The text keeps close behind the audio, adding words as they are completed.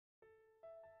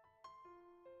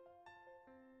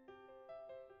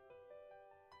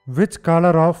Which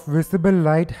color of visible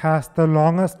light has the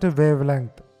longest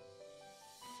wavelength?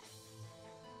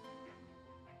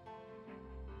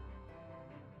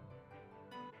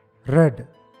 Red.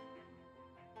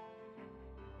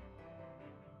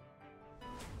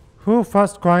 Who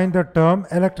first coined the term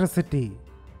electricity?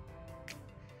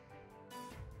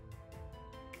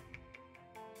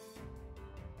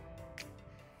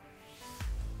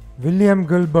 William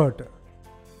Gilbert.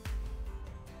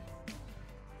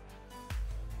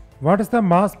 What is the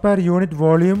mass per unit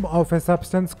volume of a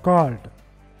substance called?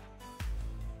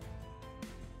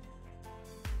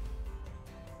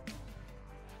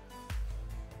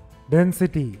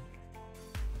 Density.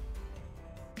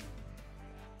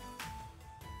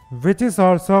 Which is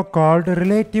also called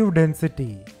relative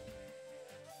density?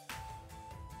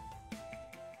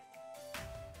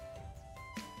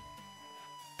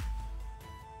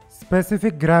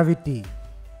 Specific gravity.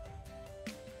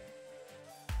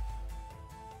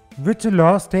 Which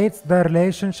law states the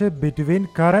relationship between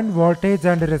current, voltage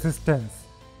and resistance?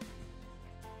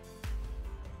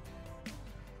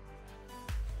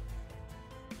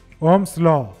 Ohm's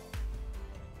law.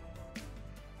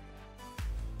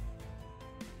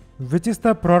 Which is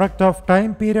the product of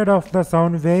time period of the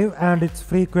sound wave and its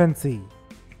frequency?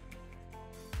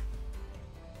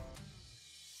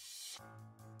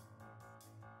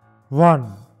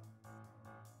 One.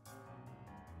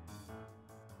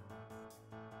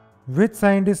 Which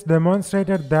scientist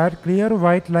demonstrated that clear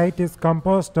white light is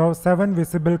composed of 7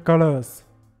 visible colors?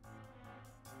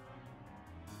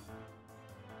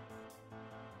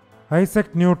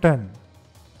 Isaac Newton.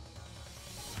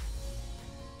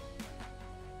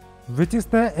 Which is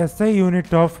the SI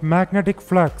unit of magnetic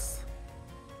flux?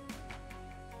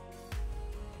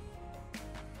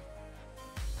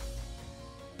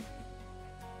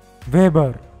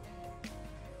 Weber.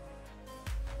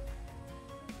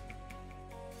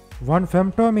 1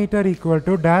 femtometer equal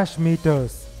to dash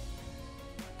meters.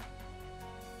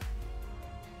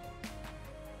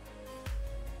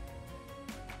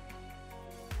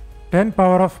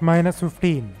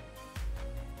 (10⁻⁻15).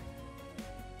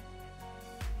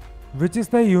 Which is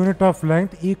the unit of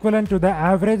length equivalent to the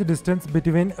average distance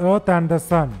between Earth and the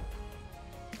Sun?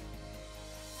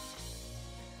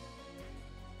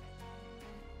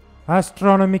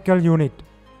 Astronomical unit.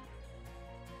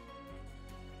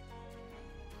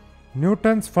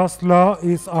 Newton's first law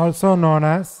is also known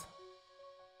as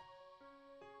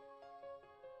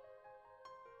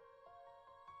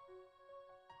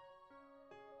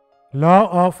law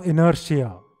of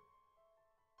inertia.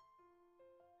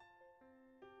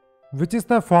 Which is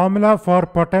the formula for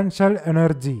potential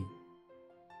energy?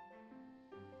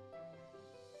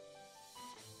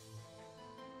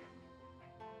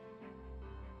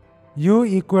 U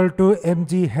equal to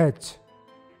mgh.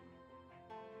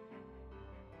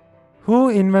 Who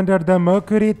invented the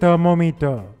mercury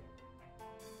thermometer?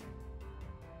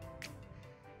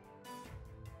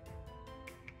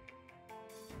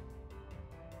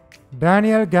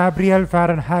 Daniel Gabriel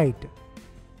Fahrenheit.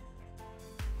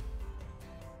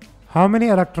 How many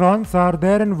electrons are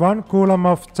there in 1 coulomb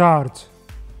of charge?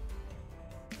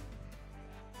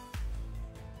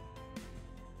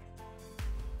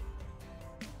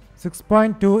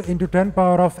 6.2 into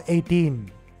 10⁻18.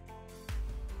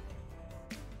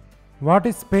 What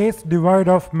is space devoid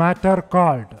of matter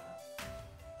called?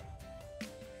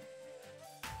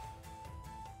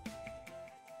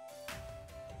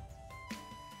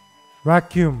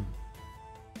 Vacuum.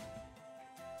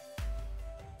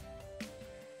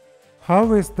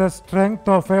 How is the strength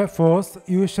of a force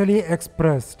usually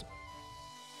expressed?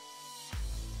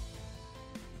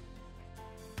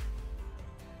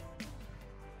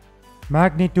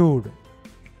 Magnitude.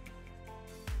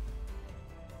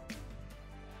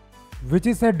 Which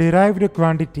is a derived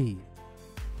quantity?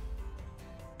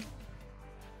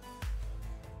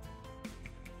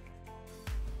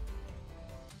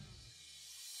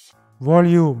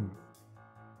 Volume.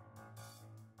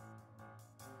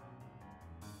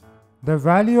 The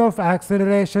value of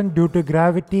acceleration due to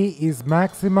gravity is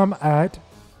maximum at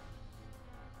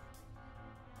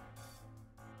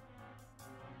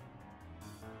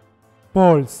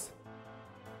poles.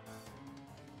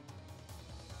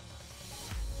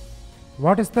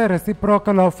 What is the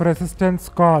reciprocal of resistance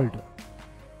called?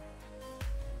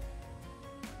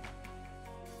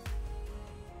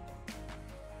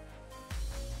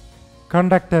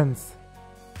 Conductance.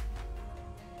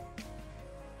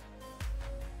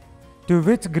 To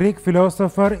which Greek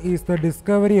philosopher is the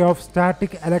discovery of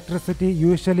static electricity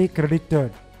usually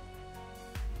credited?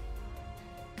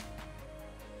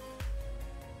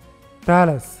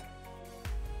 Thales.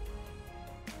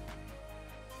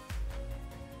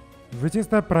 Which is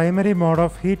the primary mode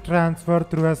of heat transfer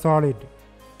through a solid?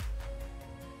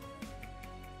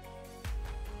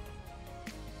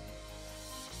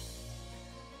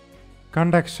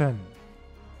 Conduction.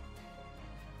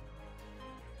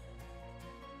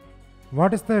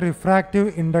 What is the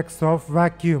refractive index of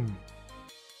vacuum?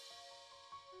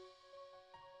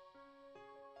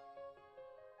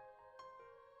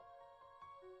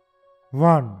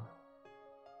 One.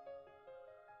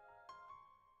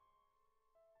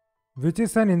 Which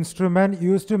is an instrument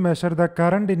used to measure the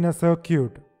current in a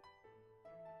circuit?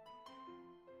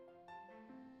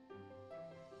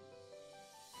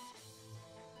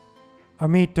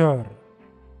 Ammeter.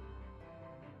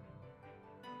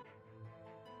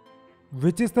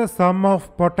 Which is the sum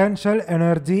of potential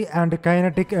energy and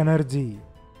kinetic energy?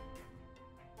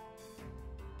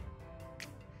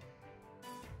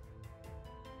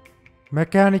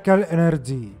 Mechanical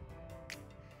energy.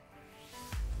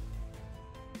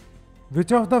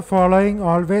 Which of the following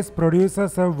always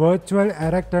produces a virtual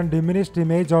erect and diminished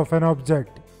image of an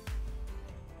object?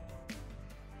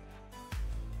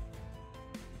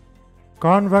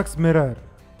 Convex mirror.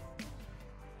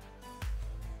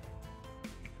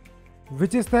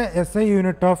 Which is the SI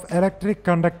unit of electric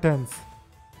conductance?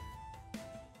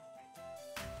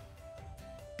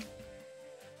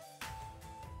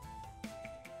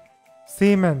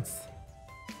 Siemens.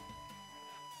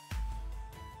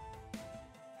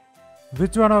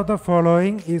 Which one of the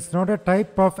following is not a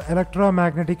type of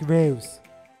electromagnetic waves?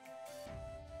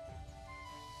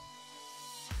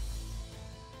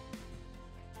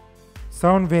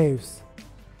 Sound waves.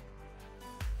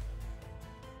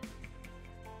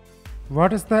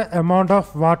 What is the amount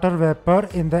of water vapor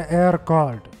in the air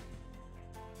called?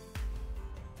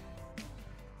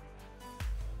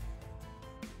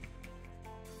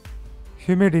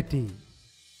 Humidity.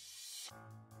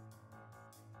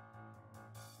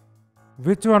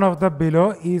 Which one of the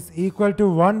below is equal to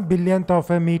 1/1000th of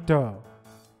a meter?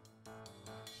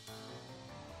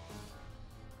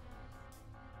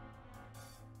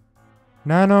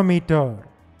 Nanometer.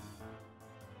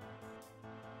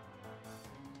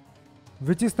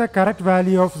 Which is the correct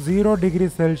value of 0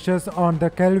 degrees Celsius on the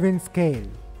Kelvin scale?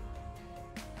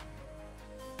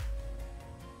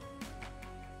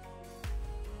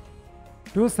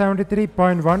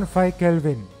 (273.15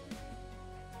 Kelvin).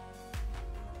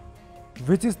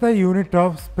 Which is the unit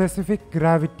of specific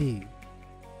gravity?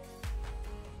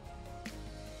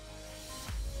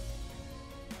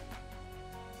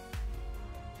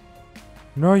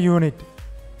 No unit.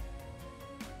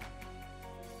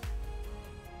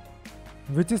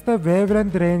 Which is the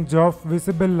wavelength range of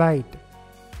visible light?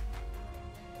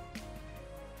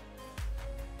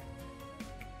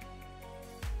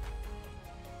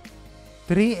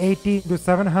 (380 to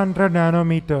 700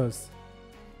 nanometers).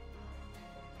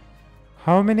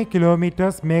 How many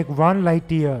kilometers make 1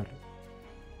 light year?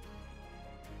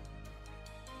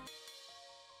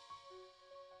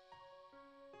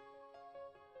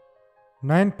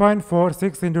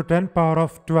 (9.46 into 10 power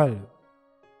of 12).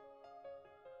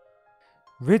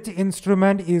 Which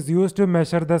instrument is used to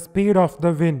measure the speed of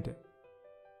the wind?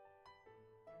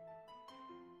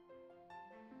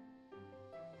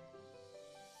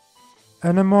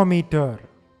 Anemometer.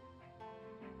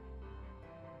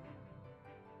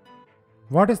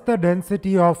 What is the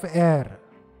density of air?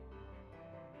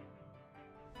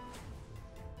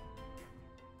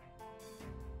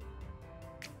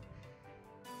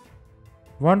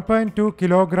 (1.2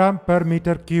 kilogram per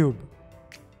meter cube).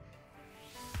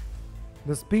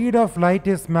 The speed of light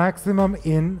is maximum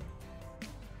in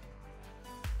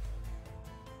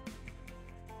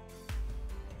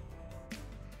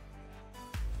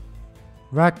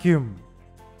vacuum.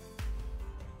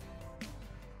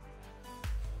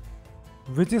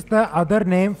 Which is the other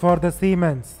name for the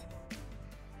Siemens?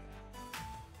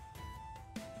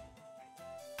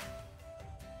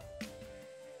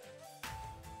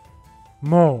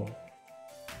 Mho.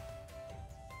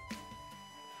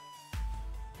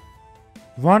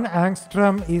 1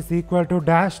 angstrom is equal to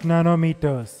dash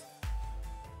nanometers.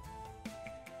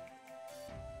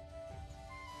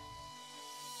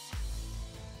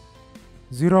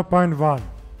 (0.1).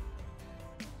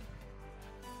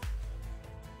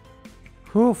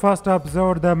 Who first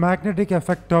observed the magnetic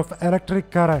effect of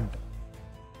electric current?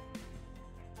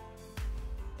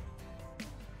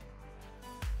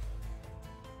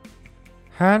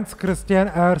 Hans Christian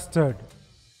Ørsted.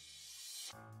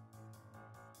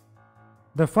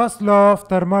 The first law of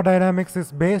thermodynamics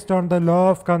is based on the law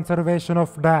of conservation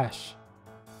of dash.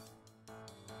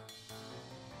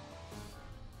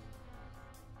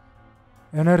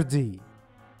 Energy.